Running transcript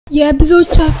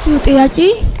የብዙዎቻችሁ ጥያቄ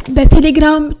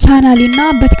በቴሌግራም ቻናሌና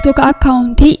በቲክቶክ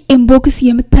አካውንቴ ኢንቦክስ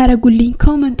የምታረጉልኝ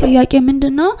ኮሜንት ጥያቄ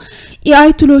ምንድነው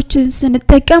ኤአይ ቱሎችን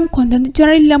ስንጠቀም ኮንተንት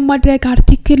ጀነሬት ለማድረግ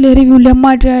አርቲክል ሪቪው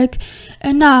ለማድረግ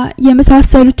እና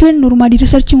የመሳሰሉትን ኖርማሊ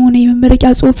ሪሰርች ሆነ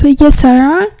የመመረቂያ ጽሁፍ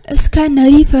እየሰራን እስከ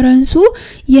ሪፈረንሱ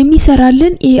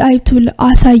የሚሰራልን ኤአይ ቱል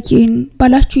አሳየን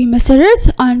ባላችሁ መሰረት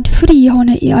አንድ ፍሪ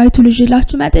የሆነ ኤአይ ቱል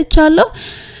ይዤላችሁ መጥቻለሁ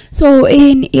So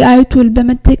in AI tool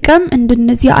በመጠቀም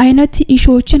እንደነዚህ አይነት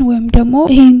ኢሹዎችን ወይም ደግሞ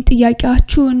ይሄን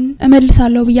ጥያቄያችሁን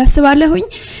እመልሳለሁ ብያስባለሁኝ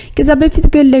ከዛ በፊት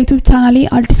ግን ለዩቲዩብ ቻናሌ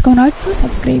አዲስ ከሆናችሁ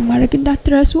ሰብስክራይብ ማድረግ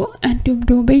እንዳትረሱ እንዲሁም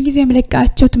ደግሞ በየጊዜው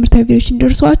የምለቃቸው ትምህርታዊ ቪዲዮዎች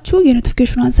እንዲደርሷችሁ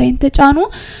የኖቲፊኬሽኑን ሳይን ተጫኑ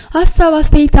ሐሳብ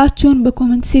አስተያየታችሁን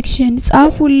በኮሜንት ሴክሽን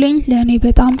ጻፉልኝ ለኔ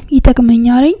በጣም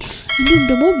ይጠቅመኛል እንዲሁም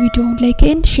ደግሞ ቪዲዮውን ላይክ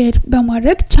ኤንድ ሼር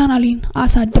በማድረግ ቻናሌን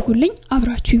አሳድጉልኝ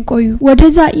አብራችሁን ቆዩ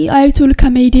ወደዛ AI tool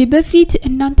ከመሄዴ በፊት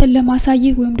እናንተ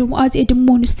ለማሳየት ወይም ደግሞ as a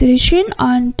demonstration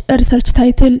and research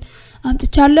title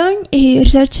አምጥቻለሁ ይሄ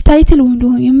research title ወይም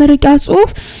ደግሞ የመረጃ ጽሁፍ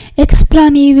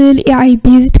explainable AI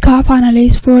based cough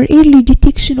analysis for early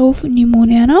detection of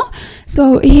pneumonia ነው so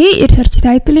ይሄ research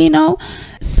title ነው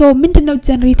so ምንድነው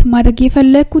ጀነሬት ማድረግ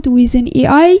የፈለኩት with an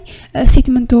AI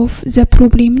statement of the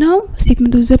problem now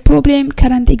statement of the problem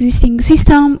current existing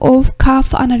system of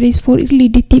cough analysis for early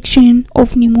detection of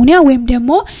pneumonia ወይም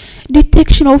ደግሞ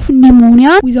detection of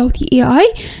pneumonia without AI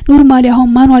normally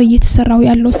አሁን ማኑዋል እየተሰራው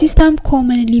ያለው ሲስተም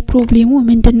commonly problemu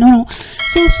ምንድነው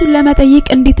so እሱን ለመጠየቅ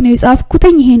እንዴት ነው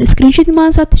የጻፍኩትኝ ይሄን ስክሪንሾት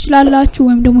ማንሳት ትችላላችሁ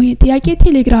ወይም ደግሞ ይሄ ጥያቄ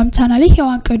ቴሌግራም ቻናሌ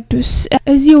ሄዋን ቅዱስ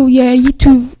እዚው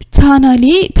የዩቲዩብ ቻናሌ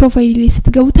ፕሮፋይል ላይ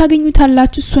ስትገቡ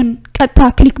ታገኙታላችሁ እሱን ቀጥታ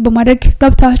ክሊክ በማድረግ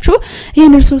ገብታችሁ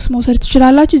ይሄን ሪሶርስ መውሰድ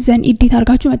ትችላላችሁ ዘን ኤዲት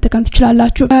አድርጋችሁ መጠቀም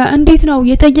ትችላላችሁ እንዴት ነው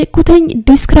የጠየቅኩትኝ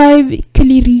describe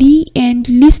clearly and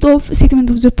list of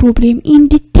statement of the problem in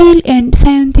detail and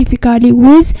scientifically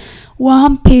with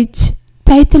one page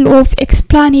title of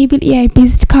explainable AI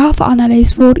based cough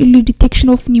analysis for early detection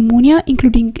of pneumonia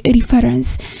including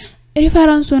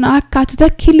reference on አካተተ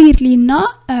clearly እና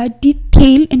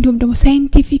detail እንዲሁም ደግሞ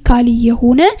scientifically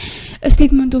የሆነ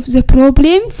statement of the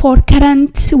problem for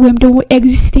current ወይም ደግሞ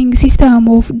existing system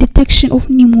of detection of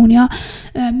pneumonia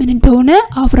ምን እንደሆነ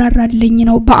አብራራልኝ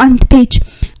ነው በአንድ ፔጅ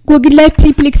Google ላይ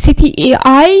perplexity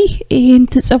AI ይሄን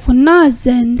ትጽፉና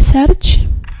then search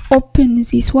open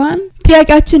this one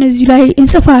ጥያቄያችን እዚህ ላይ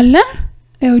እንጽፋለን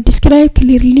describe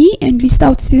clearly and list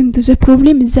out statement of the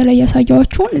problem እዛ ላይ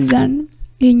ያሳያችሁን እዛን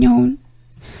የኛውን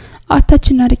አታች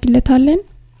እናደርግለታለን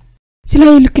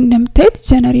ስለዚህ ልክ እንደምታዩት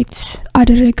ጀነሬት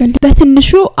አደረገልን በትንሹ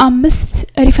 5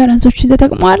 ሪፈረንሶችን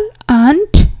ተጠቅሟል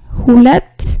 1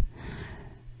 2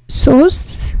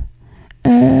 3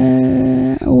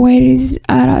 where is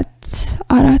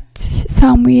አራት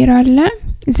ሳሙኤል አለ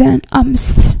ዘን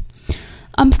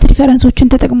 5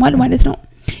 ሪፈረንሶችን ተጠቅሟል ማለት ነው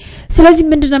ስለዚህ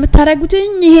ምንድነው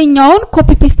የምታረጉትኝ ይሄኛውን ኮፒ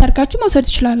ፔስት አድርጋችሁ መውሰድ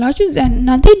ትችላላችሁ ዘን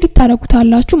እናንተ ኤዲት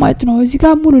ታረጉታላችሁ ማለት ነው እዚህ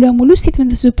ጋር ሙሉ ለሙሉ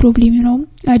ስቴትመንት ኦፍ ፕሮብሌም ነው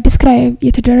ዲስክራይብ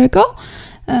የተደረገው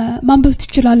ማንበብ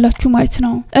ትችላላችሁ ማለት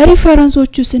ነው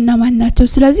ሪፈረንሶቹስ እነማን ናቸው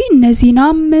ስለዚህ እነዚህና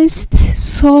 5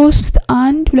 3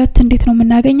 1 2 እንዴት ነው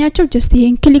የምናገኛቸው ጀስት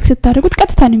ይሄን ክሊክ ስታደርጉት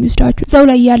ቀጥታ ነው የሚወስዳችሁ እዛው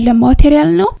ላይ ያለ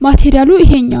ማቴሪያል ነው ማቴሪያሉ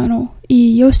ይሄኛው ነው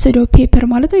የወሰደው ፔፐር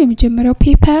ማለት ነው የመጀመሪያው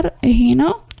ፔፐር ይሄ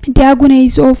ነው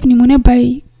diagnosis of pneumonia by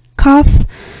cough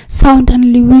sound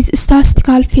and with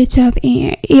statistical feature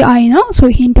AI ነው so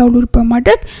ይሄን ዳውንሎድ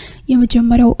በማድረግ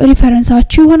የመጀመሪያው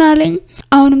ሪፈረንሳችሁ ይሆናልኝ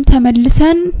አሁንም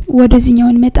ተመልሰን ወደዚህኛው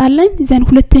እንመጣለን ዘን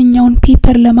ሁለተኛውን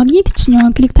ፔፐር ለማግኘት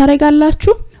እቺኛውን ክሊክ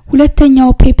ታደርጋላችሁ ሁለተኛው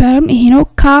ፔፐርም ይሄ ነው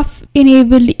cough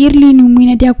enable early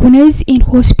pneumonia diagnosis in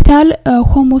hospital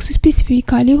home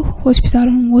specifically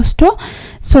hospitalን ወስዶ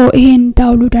so ይሄን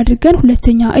ዳውንሎድ አድርገን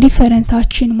ሁለተኛ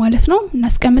ሪፈረንሳችን ማለት ነው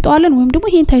እናስቀምጣለን ወይም ደግሞ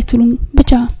ይሄን ታይትሉን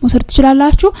ብቻ መውሰድ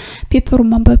ትችላላችሁ ፔፐሩን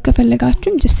ማንበብ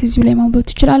ከፈለጋችሁ just እዚሁ ላይ ማንበብ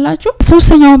ትችላላችሁ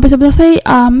ሶስተኛውን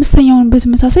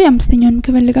በተመሳሳይ አምስተኛውን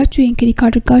ከፈለጋችሁ ይሄን ክሊክ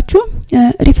አድርጋችሁ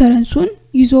ሪፈረንሱን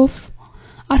use of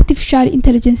artificial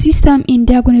intelligence system in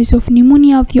diagnosis of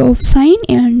pneumonia view of sign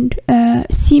and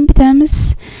symptoms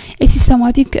a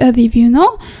systematic review now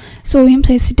so him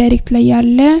says direct ላይ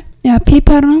ያለ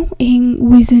ፔፐር ነው ይሄን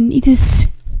within it is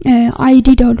ID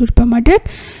ዳውንሎድ በማድረግ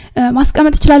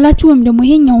ማስቀመጥ ትችላላችሁ ወይም ደግሞ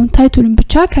ይሄኛውን ታይትሉን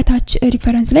ብቻ ከታች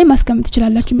ሪፈረንስ ላይ ማስቀመጥ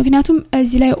ትችላላችሁ ምክንያቱም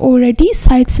እዚህ ላይ already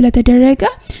ሳይት ስለተደረገ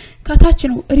ከታች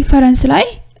ነው ሪፈረንስ ላይ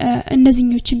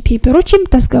እነዚህኞችን ፔፐሮች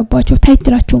የምታስገባቸው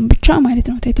ታይትላቸውን ብቻ ማለት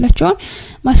ነው ታይትላቸውን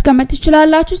ማስቀመጥ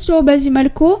ትችላላችሁ ሶ በዚህ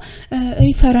መልኩ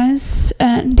ሪፈረንስ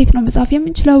እንዴት ነው መጻፍ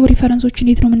የምንችለው ሪፈረንሶች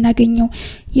እንዴት ነው የምናገኘው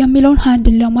የሚለውን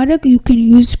ሃንድል ለማድረግ you can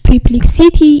use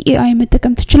perplexity AI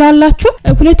መጠቀም ትችላላችሁ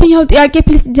ሁለተኛው ጥያቄ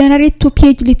please generate two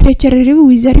page literature review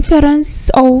with the reference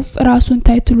of ራሱን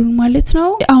ታይትሉን ማለት ነው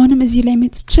አሁንም እዚህ ላይ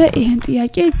መጥቼ ይሄን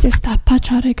ጥያቄ just attach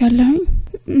አደርጋለሁ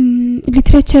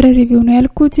literature review ነው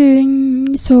ያልኩት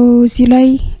ሶ እዚህ ላይ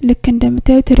ልክ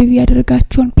እንደምታዩት ሪቪው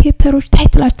ያደርጋቸውን ፔፐሮች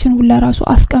ታይትላቸውን ሁላ ራሱ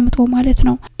አስቀምጦ ማለት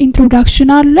ነው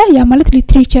ኢንትሮዳክሽን አለ ያ ማለት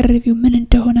literature review ምን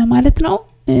እንደሆነ ማለት ነው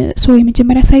ሶ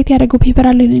የመጀመሪያ ሳይት ያደረገው ፔፐር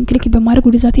አለ ለኔም ክሊክ በማድረግ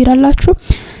ወደዛ ትሄዳላችሁ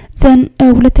ዘን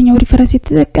ሁለተኛው ሪፈረንስ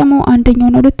የተጠቀመው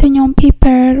አንደኛውና ሁለተኛው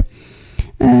ፔፐር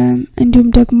እንዲሁም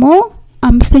ደግሞ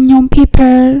አምስተኛው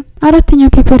ፔፐር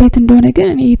አራተኛው ፔፐር የት እንደሆነ ግን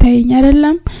እኔ ይታየኝ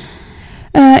አይደለም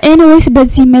ኤኒዌይስ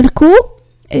በዚህ መልኩ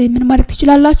ምን ማድረግ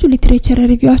ትችላላችሁ ሊትሬቸር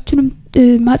ሪቪዋችሁንም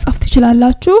ማጻፍ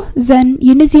ትችላላችሁ ዘን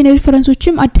የነዚህን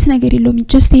ሪፈረንሶችም አዲስ ነገር የለውም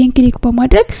ጀስት ይሄን ክሊክ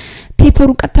በማድረግ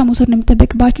ፔፐሩን ቀጥታ መውሰድ ነው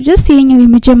የሚጠበቅባችሁ ጀስት ይሄኛው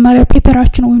የመጀመሪያው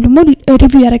ፔፐራችሁ ነው ወይም ደግሞ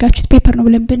ሪቪው ያደረጋችሁት ፔፐር ነው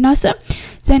ብለን ብናስብ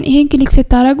ዘን ይሄን ክሊክ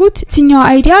ስታደርጉት እኛው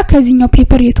አይዲያ ከዚህኛው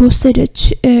ፔፐር የተወሰደች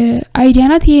አይዲያ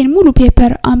ናት ይሄን ሙሉ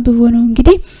ፔፐር አንብቦ ነው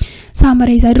እንግዲህ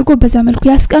ሳመራይዝ አድርጎ በዛ መልኩ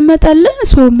ያስቀመጠልን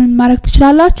ሶ ምን ማድረግ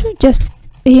ትችላላችሁ ጀስት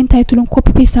ይሄን ታይትሉን ኮፒ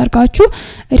ፔስት አድርጋችሁ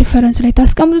ሪፈረንስ ላይ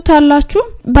ታስቀምጡታላችሁ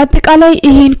በአጠቃላይ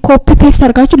ይሄን ኮፒ ፔስት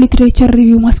አድርጋችሁ ሊትሬቸር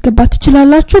ሪቪው ማስገባት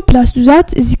ትችላላችሁ ፕላስ ዱዛት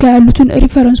እዚህ ጋር ያሉትን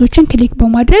ሪፈረንሶችን ክሊክ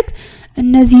በማድረግ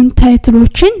እነዚህን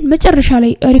ታይትሎችን መጨረሻ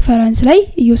ላይ ሪፈረንስ ላይ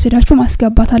እየወሰዳችሁ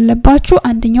ማስገባት አለባችሁ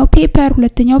አንደኛው ፔፐር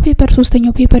ሁለተኛው ፔፐር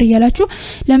ሶስተኛው ፔፐር እያላችሁ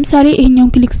ለምሳሌ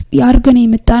ይሄኛውን ክሊክ ያርገነ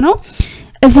የመጣ ነው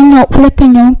እዚህኛው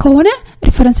ሁለተኛውን ከሆነ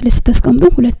ሪፈረንስ ላይ ተስቀምጡ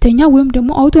ሁለተኛ ወይም ደግሞ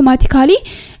አውቶማቲካሊ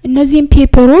እነዚህን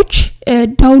ፔፐሮች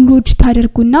ዳውንሎድ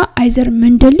ታደርጉና አይዘር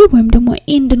መንደሊ ወይም ደግሞ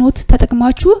ኤንድ ኖት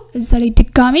ተጠቅማችሁ እዛ ላይ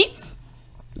ድጋሜ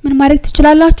ምን ማድረግ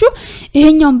ትችላላችሁ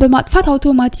ይሄኛውን በማጥፋት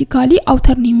አውቶማቲካሊ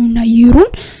አውተር ኔሙና ይሩን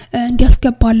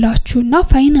እንዲያስገባላችሁና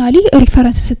ፋይናሊ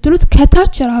ሪፈረንስ ስትሉት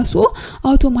ከታች ራሱ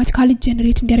አውቶማቲካሊ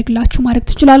ጀነሬት እንዲያደርግላችሁ ማድረግ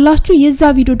ትችላላችሁ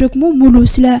የዛ ቪዲዮ ደግሞ ሙሉ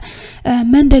ስለ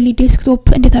መንደሊ ዴስክቶፕ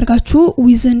እንዴት አድርጋችሁ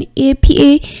ዊዝን APA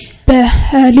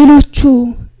በሌሎቹ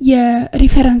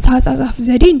የሪፈረንስ አጻጻፍ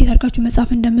ዘዴ እንዴት አድርጋችሁ መጻፍ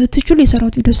እንደምትችሉ የሰራው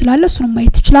ቪዲዮ ስላለ እሱን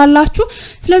ማየት ትችላላችሁ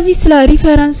ስለዚህ ስለ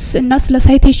ሪፈረንስ እና ስለ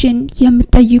ሳይቴሽን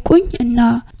የምትጠይቁኝ እና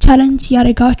ቻሌንጅ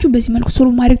ያረጋችሁ በዚህ መልኩ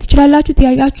ሶልቭ ማድረግ ትችላላችሁ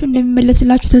ጥያቄያችሁ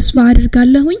እንደሚመለስላችሁ ተስፋ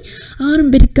አድርጋለሁኝ አሁንም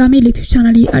በድጋሚ ለዩቲዩብ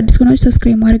ቻናል አዲስ ከሆናችሁ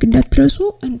ሰብስክራይብ ማድረግ እንዳትረሱ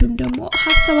እንዲሁም ደግሞ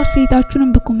ሐሳብ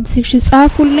አስተያየታችሁንም በኮሜንት ሴክሽን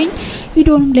ጻፉልኝ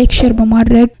ቪዲዮውን ላይክ ሼር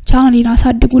በማድረግ ቻናሌን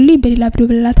አሳድጉልኝ በሌላ ቪዲዮ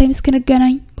በሌላ ታይም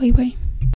እስከነገናኝ ባይ ባይ